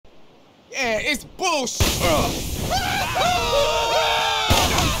Yeah, it's bullshit.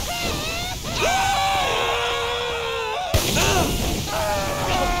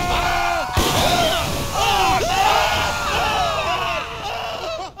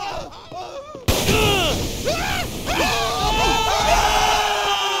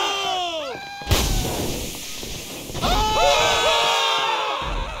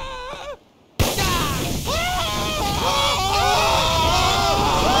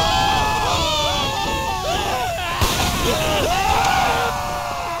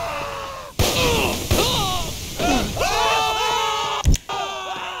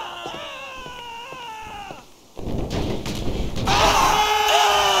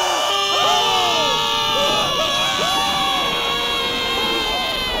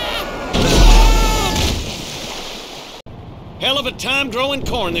 Hell of a time growing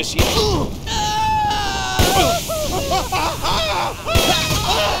corn this year.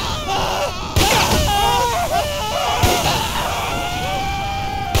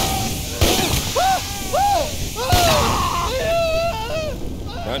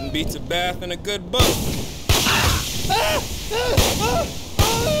 Nothing beats a bath and a good boat.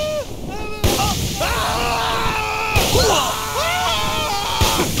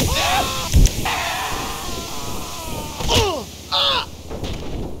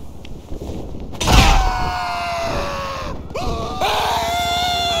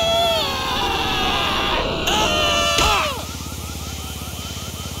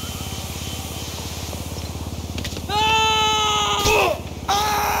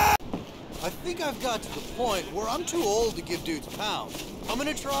 I think I've got to the point where I'm too old to give dudes pounds. I'm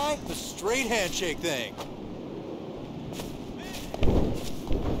gonna try the straight handshake thing.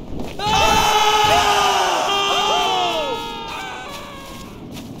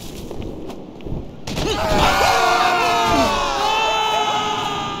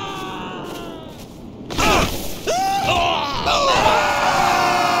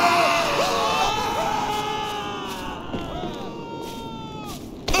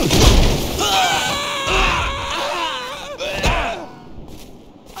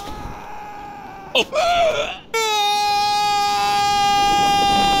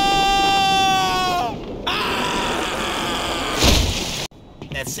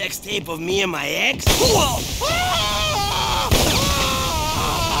 That sex tape of me and my ex?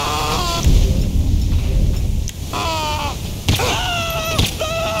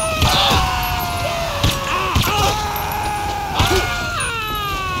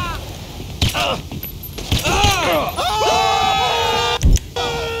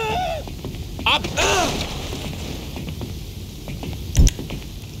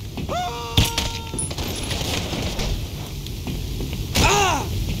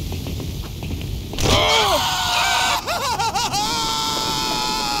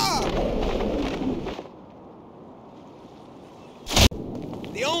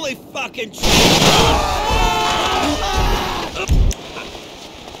 The only fucking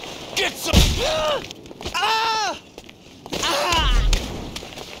get some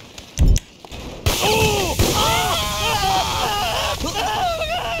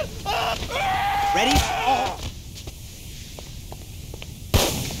ready?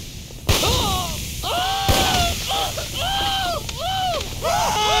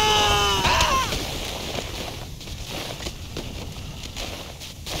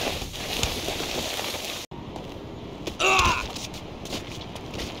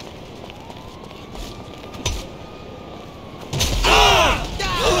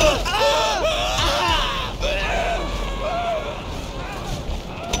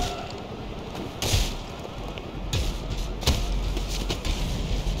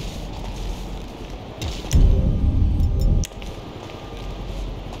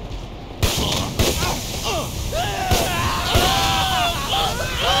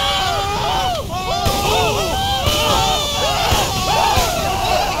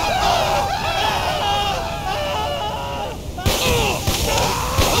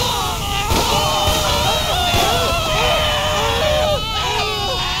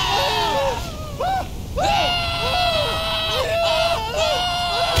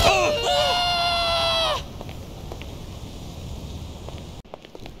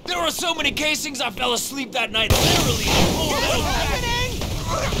 There were so many casings I fell asleep that night, literally. What's happening?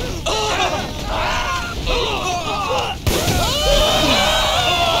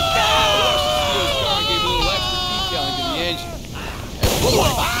 Gave a little extra detailing to the engine.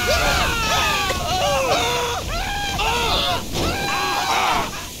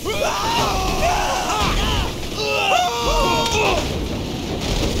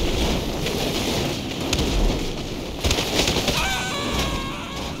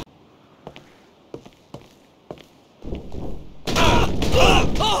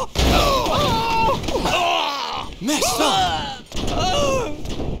 Messed up.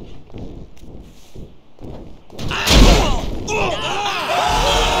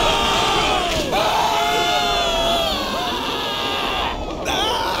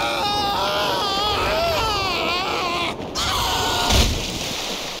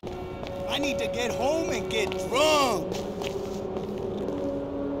 I need to get home and get drunk.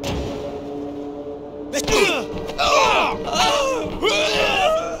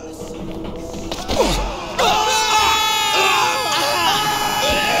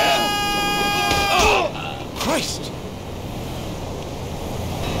 Christ!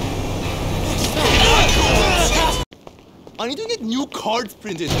 I need to get new cards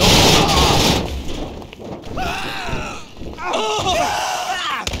printed.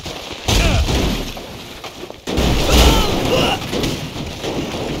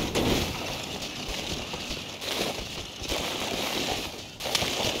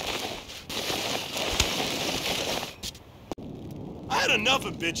 I had enough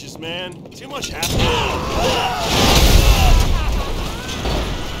of bitches, man. Too much happening.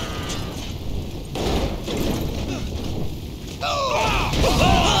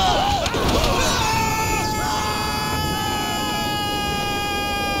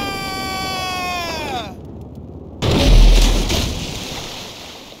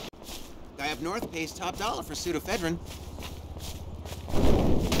 Guy up north pays top dollar for pseudoephedrine.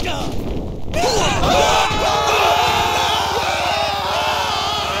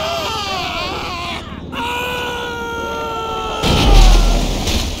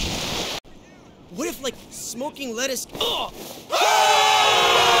 What if, like, smoking lettuce...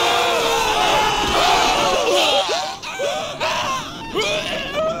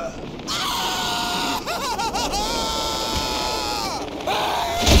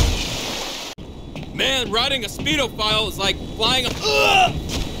 Man, riding a speedophile is like flying a...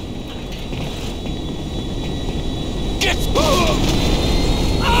 Get...